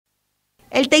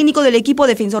El técnico del equipo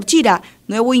Defensor Chira,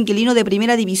 nuevo inquilino de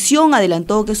primera división,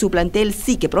 adelantó que su plantel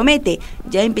sí que promete.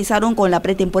 Ya empezaron con la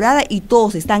pretemporada y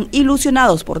todos están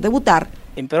ilusionados por debutar.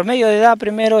 En promedio de edad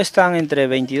primero están entre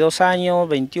 22 años,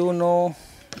 21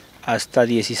 hasta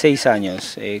 16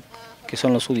 años, que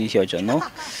son los sub-18, ¿no?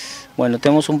 Bueno,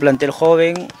 tenemos un plantel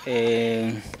joven,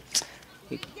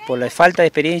 por la falta de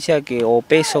experiencia o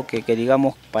peso que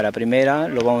digamos para primera,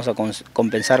 lo vamos a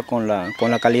compensar con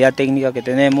la calidad técnica que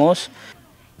tenemos.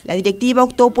 La directiva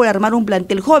optó por armar un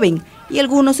plantel joven y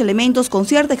algunos elementos con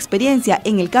cierta experiencia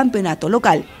en el campeonato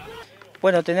local.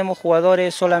 Bueno, tenemos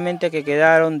jugadores solamente que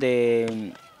quedaron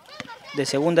de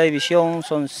segunda división,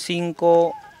 son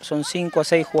 5 a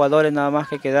 6 jugadores nada más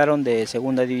que quedaron de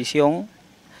segunda división.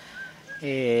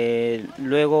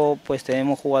 Luego pues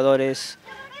tenemos jugadores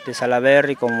de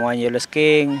Salaberry como Ángel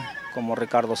Esquén, como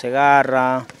Ricardo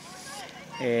Segarra.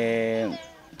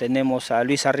 Tenemos a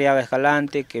Luis Arriaga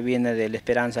Escalante, que viene de la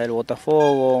Esperanza del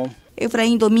Botafogo.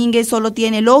 Efraín Domínguez solo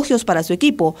tiene elogios para su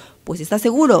equipo, pues está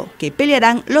seguro que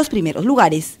pelearán los primeros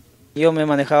lugares. Yo me he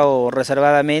manejado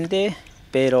reservadamente,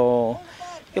 pero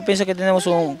yo pienso que tenemos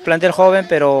un plantel joven,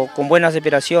 pero con buenas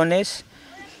aspiraciones.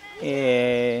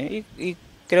 Y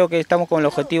creo que estamos con el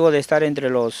objetivo de estar en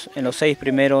los 6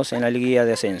 primeros en la liguilla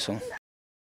de ascenso.